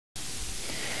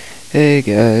Hey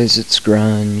guys, it's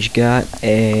Grunge. Got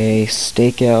a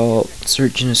stakeout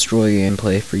search and destroy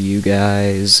gameplay for you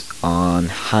guys on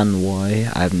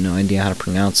Hanwei. I have no idea how to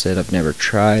pronounce it. I've never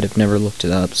tried. I've never looked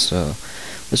it up. So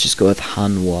let's just go with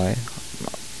Hanwei.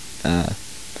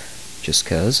 Just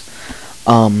cause.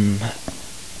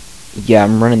 Yeah,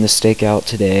 I'm running the stakeout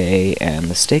today, and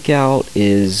the stakeout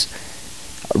is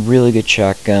a really good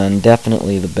shotgun.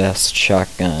 Definitely the best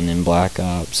shotgun in Black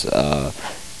Ops.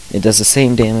 It does the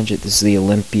same damage as the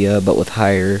Olympia, but with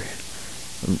a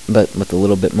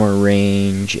little bit more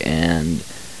range. And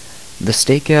the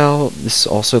stakeout, this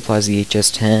also applies to the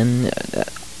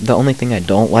HS-10. The only thing I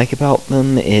don't like about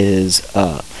them is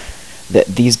that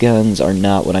these guns are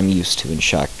not what I'm used to in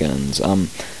shotguns.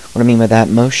 What I mean by that,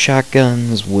 most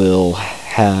shotguns will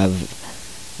have,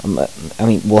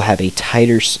 will have a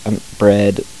tighter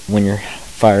spread when you're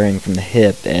firing from the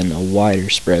hip and a wider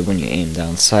spread when you aim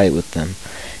down sight with them.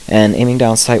 And aiming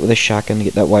down sight with a shotgun to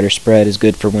get that wider spread is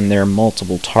good for when there are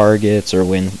multiple targets or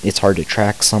when it's hard to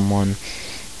track someone.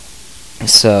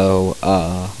 So,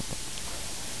 oh,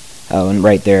 and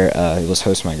right there, it was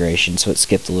host migration, so it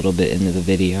skipped a little bit into the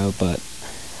video, but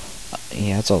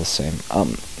yeah, it's all the same.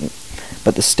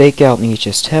 But the stakeout in the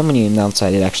HS-10, when you aim down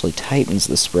sight, it actually tightens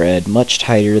the spread, much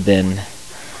tighter than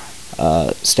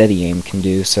steady aim can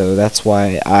do, so that's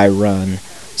why I run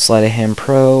Sleight of Hand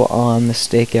Pro on the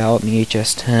stakeout in the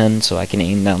HS-10 so I can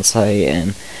aim down sight,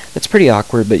 and that's pretty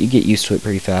awkward, but you get used to it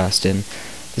pretty fast. And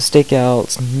the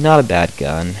stakeout's not a bad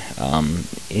gun.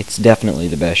 It's definitely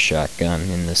the best shotgun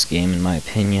in this game in my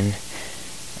opinion.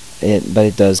 But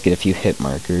it does get a few hit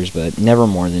markers, but never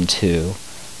more than 2,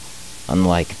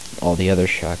 unlike all the other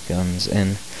shotguns.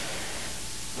 And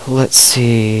let's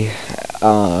see,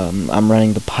 I'm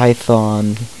running the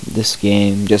Python this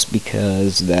game just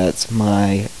because that's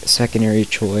my secondary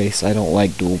choice. I don't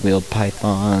like dual wield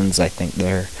Pythons. I think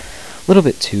they're a little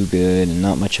bit too good and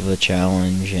not much of a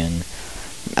challenge, and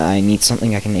I need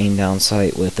something I can aim down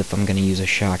sight with if I'm going to use a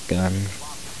shotgun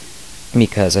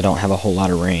because I don't have a whole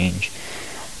lot of range.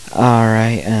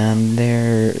 Alright, and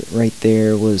right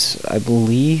there was, I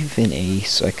believe, an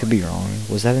ace. I could be wrong.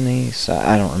 Was that an ace?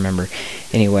 I don't remember.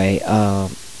 Anyway,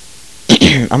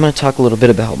 I'm going to talk a little bit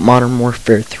about Modern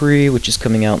Warfare 3, which is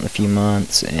coming out in a few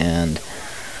months, and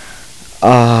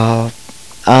I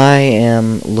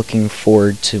am looking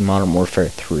forward to Modern Warfare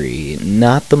 3.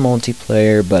 Not the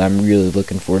multiplayer, but I'm really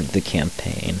looking forward to the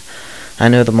campaign. I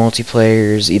know the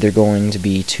multiplayer is either going to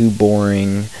be too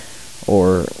boring,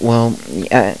 or, well,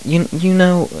 you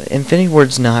know, Infinity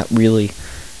Ward's not really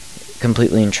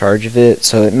completely in charge of it,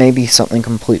 so it may be something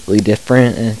completely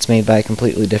different, and it's made by a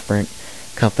completely different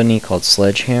company called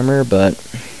Sledgehammer. But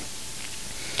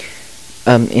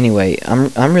anyway,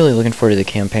 I'm really looking forward to the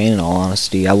campaign. In all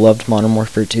honesty, I loved Modern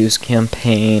Warfare 2's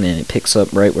campaign, and it picks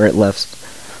up right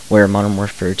where Modern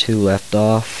Warfare 2 left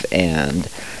off, and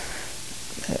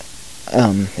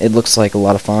it looks like a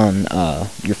lot of fun.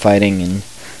 You're fighting in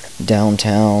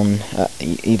downtown, I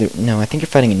think you're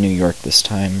fighting in New York this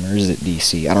time, or is it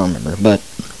DC? I don't remember, but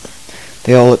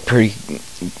they all look pretty,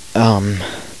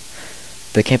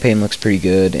 the campaign looks pretty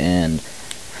good, and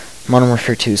Modern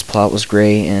Warfare 2's plot was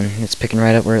great, and it's picking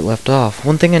right up where it left off.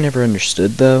 One thing I never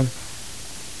understood, though,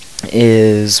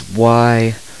 is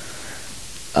why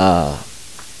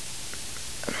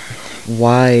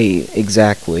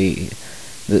exactly,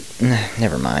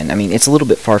 never mind. I mean, it's a little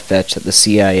bit far-fetched that the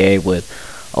CIA would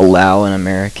allow an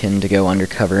American to go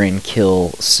undercover and kill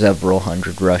several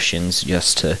hundred Russians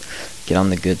just to get on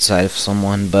the good side of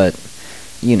someone, but,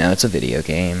 you know, it's a video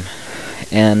game.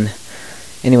 And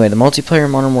anyway, the multiplayer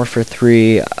in Modern Warfare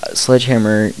 3,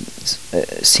 Sledgehammer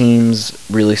seems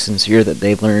really sincere that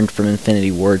they learned from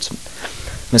Infinity Ward's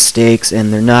mistakes,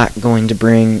 and they're not going to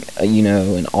bring,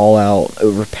 an all-out,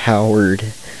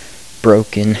 overpowered,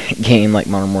 broken game like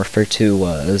Modern Warfare 2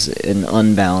 was, an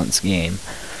unbalanced game.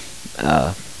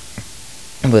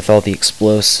 With all the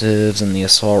explosives and the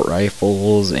assault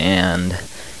rifles and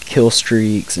kill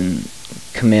streaks and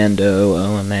commando,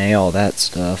 OMA, all that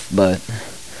stuff. But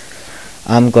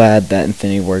I'm glad that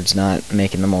Infinity Ward's not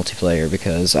making the multiplayer,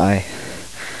 because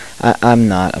I'm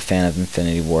not a fan of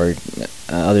Infinity Ward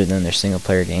other than their single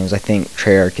player games. I think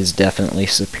Treyarch is definitely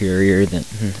superior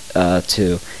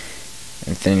to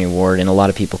Infinity Ward, and a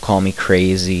lot of people call me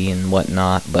crazy and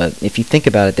whatnot, but if you think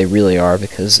about it, they really are,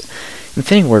 because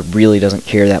Infinity Ward really doesn't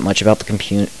care that much about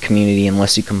the community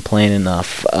unless you complain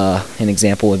enough. An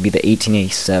example would be the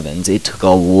 1887s. It took a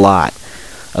lot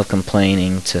of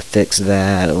complaining to fix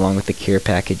that, along with the care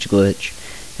package glitch.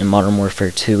 In Modern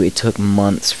Warfare 2, it took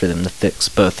months for them to fix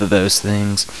both of those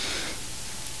things.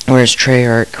 Whereas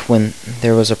Treyarch, when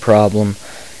there was a problem,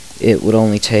 it would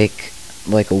only take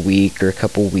like a week or a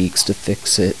couple weeks to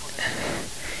fix it.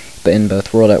 But in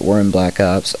both World at War and Black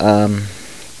Ops,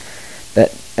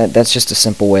 that's just a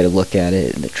simple way to look at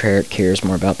it. The Treyarch cares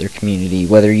more about their community.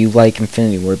 Whether you like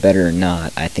Infinity War better or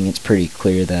not, I think it's pretty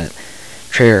clear that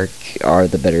Treyarch are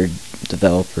the better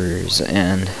developers,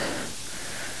 and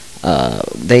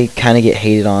they kind of get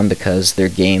hated on because their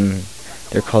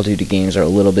Call of Duty games are a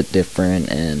little bit different,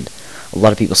 and a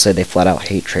lot of people say they flat out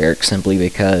hate Treyarch simply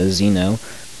because, you know,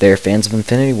 they're fans of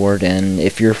Infinity Ward, and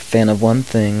if you're a fan of one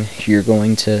thing, you're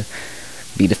going to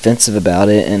be defensive about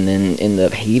it and then end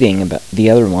up hating about the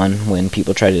other one when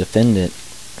people try to defend it.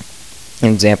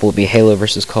 An example would be Halo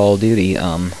versus Call of Duty.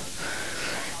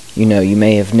 You know, you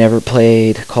may have never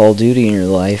played Call of Duty in your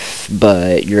life,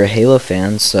 but you're a Halo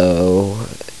fan,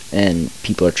 and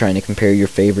people are trying to compare your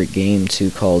favorite game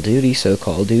to Call of Duty, so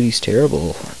Call of Duty's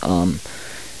terrible.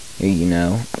 You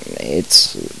know,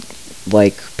 it's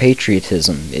like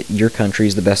patriotism. Your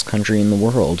country's the best country in the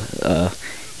world,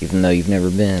 even though you've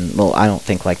never been. Well, I don't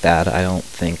think like that. I don't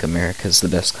think America's the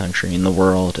best country in the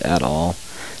world at all.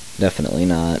 Definitely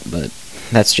not, but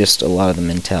that's just a lot of the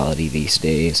mentality these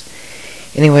days.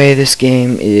 Anyway, this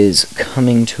game is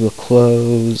coming to a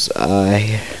close.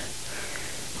 I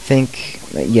think,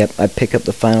 yep, I pick up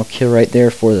the final kill right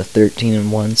there for the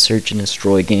 13-1 Search and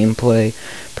Destroy gameplay.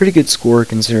 Pretty good score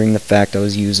considering the fact I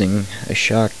was using a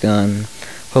shotgun.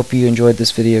 Hope you enjoyed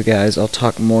this video, guys. I'll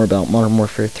talk more about Modern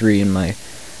Warfare 3 in my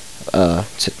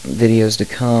videos to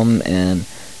come, and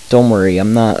don't worry,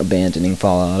 I'm not abandoning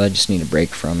Fallout. I just need a break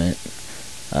from it.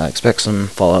 Expect some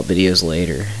Fallout videos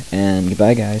later, and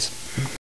goodbye, guys.